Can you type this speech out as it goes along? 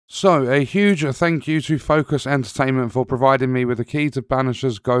So, a huge thank you to Focus Entertainment for providing me with the key to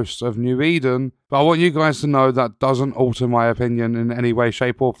Banishers Ghosts of New Eden, but I want you guys to know that doesn't alter my opinion in any way,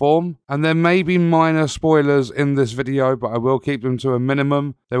 shape or form. And there may be minor spoilers in this video, but I will keep them to a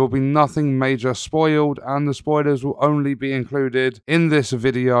minimum. There will be nothing major spoiled, and the spoilers will only be included in this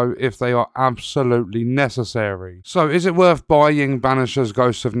video if they are absolutely necessary. So, is it worth buying Banishers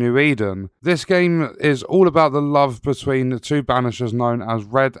Ghosts of New Eden? This game is all about the love between the two Banishers known as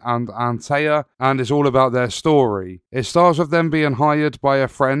Red and Antea, and it's all about their story. It starts with them being hired by a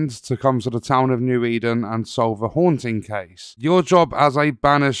friend to come to the town of New Eden and solve a haunting case. Your job as a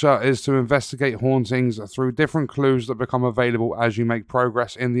Banisher is to investigate hauntings through different clues that become available as you make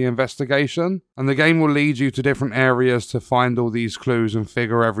progress in the investigation, and the game will lead you to different areas to find all these clues and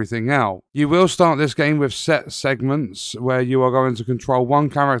figure everything out. You will start this game with set segments where you are going to control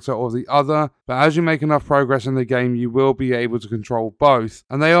one character or the other, but as you make enough progress in the game you will be able to control both,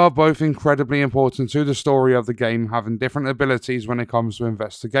 and they are both incredibly important to the story of the game, having different abilities when it comes to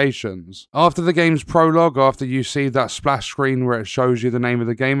investigations. After the game's prologue, after you see that splash screen where it shows you the name of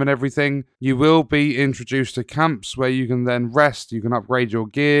the game and everything, you will be introduced to camps where you can then rest, you can upgrade your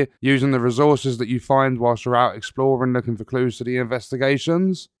gear, using the resources that you find whilst you're out exploring looking for clues to the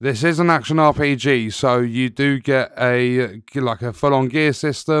investigations. This is an action RPG, so you do get a full-on gear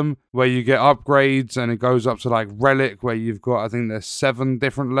system where you get upgrades, and it goes up to like relic where you've got, I think there's 7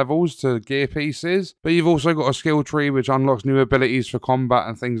 different levels to gear pieces, but you've also got a skill tree which unlocks new abilities for combat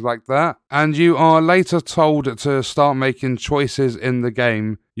and things like that. And you are later told to start making choices in the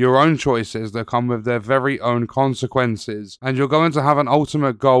game, your own choices that come with their very own consequences, and you're going to have an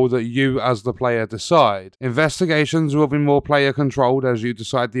ultimate goal that you as the player decide. Investigations will be more player controlled as you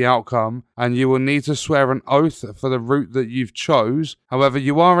decide the outcome, and you will need to swear an oath for the route that you've chose. However,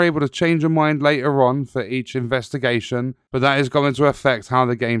 you are able to change your mind later on for each investigation, but that is going to affect how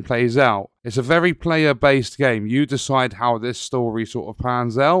the game plays out. It's a very player-based game. You decide how this story sort of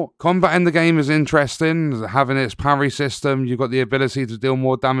pans out. Combat in the game is interesting. Having its parry system, you've got the ability to deal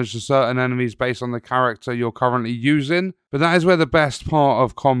more damage to certain enemies based on the character you're currently using. But that is where the best part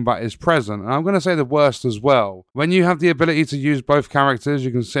of combat is present, and I'm going to say the worst as well. When you have the ability to use both characters,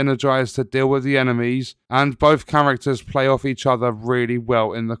 you can synergise to deal with the enemies, and both characters play off each other really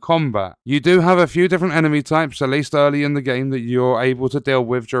well in the combat. You do have a few different enemy types, at least early in the game, that you're able to deal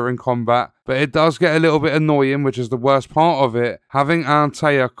with during combat, but it does get a little bit annoying, which is the worst part of it, having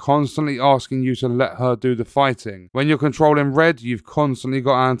Antea constantly asking you to let her do the fighting. When you're controlling Red, you've constantly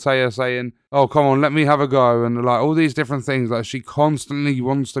got Antea saying, "Oh, come on, let me have a go," and like all these different things. Like, she constantly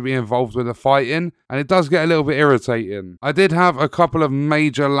wants to be involved with the fighting, and it does get a little bit irritating. I did have a couple of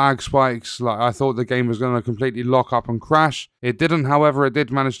major lag spikes. Like, I thought the game was going to completely lock up and crash. It didn't, however, it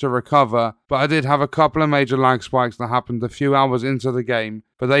did manage to recover, but I did have a couple of major lag spikes that happened a few hours into the game,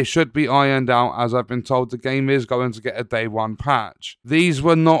 but they should be ironed out, as I've been told the game is going to get a day 1 patch. These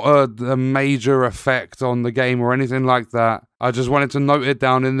were not a major effect on the game or anything like that. I just wanted to note it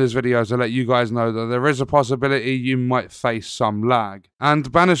down in this video to let you guys know that there is a possibility you might face some lag.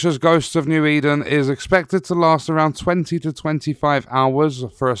 And Banishers Ghosts of New Eden is expected to last around 20 to 25 hours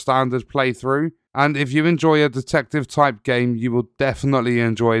for a standard playthrough. And if you enjoy a detective type game, you will definitely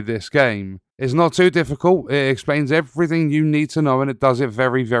enjoy this game. It's not too difficult, it explains everything you need to know, and it does it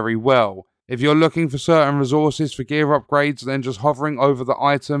very, very well. If you're looking for certain resources for gear upgrades, then just hovering over the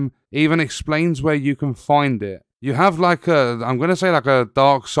item even explains where you can find it. You have like I'm going to say like a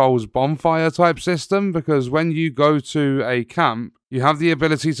Dark Souls bonfire type system, because when you go to a camp, you have the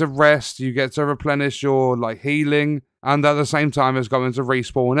ability to rest, you get to replenish your like healing, and at the same time it's going to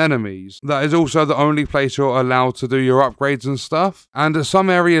respawn enemies. That is also the only place you're allowed to do your upgrades and stuff. And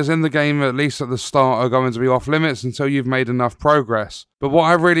some areas in the game, at least at the start, are going to be off limits until you've made enough progress. But what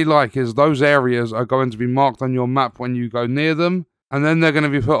I really like is those areas are going to be marked on your map when you go near them, and then they're going to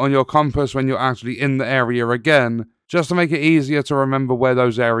be put on your compass when you're actually in the area again, just to make it easier to remember where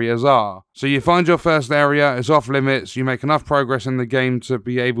those areas are. So you find your first area, it's off limits, you make enough progress in the game to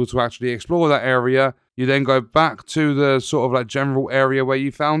be able to actually explore that area, you then go back to the sort of like general area where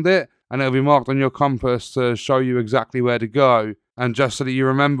you found it, and it'll be marked on your compass to show you exactly where to go, and just so that you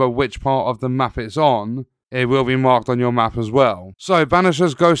remember which part of the map it's on, it will be marked on your map as well. So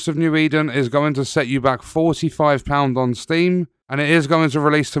Banishers Ghosts of New Eden is going to set you back £45 on Steam, and it is going to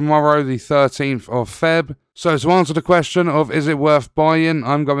release tomorrow, the 13th of Feb. So to answer the question of is it worth buying,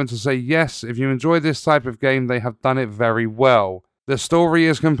 I'm going to say yes. If you enjoy this type of game, they have done it very well. The story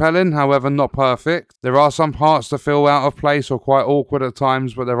is compelling, however not perfect. There are some parts that feel out of place or quite awkward at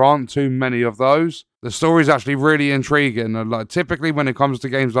times, but there aren't too many of those. The story's actually really intriguing. And like, typically when it comes to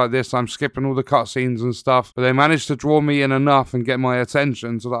games like this, I'm skipping all the cutscenes and stuff, but they managed to draw me in enough and get my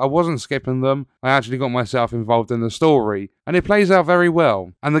attention so that I wasn't skipping them. I actually got myself involved in the story, and it plays out very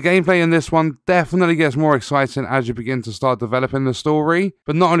well. And the gameplay in this one definitely gets more exciting as you begin to start developing the story.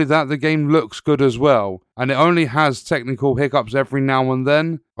 But not only that, the game looks good as well. And it only has technical hiccups every now and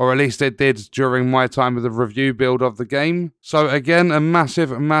then, or at least it did during my time with the review build of the game. So again, a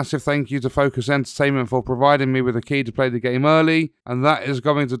massive thank you to Focus Entertainment for providing me with a key to play the game early. And that is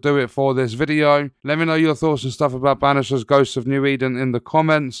going to do it for this video. Let me know your thoughts and stuff about Banishers Ghosts of New Eden in the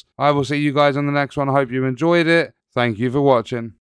comments. I will see you guys in the next one. I hope you enjoyed it. Thank you for watching.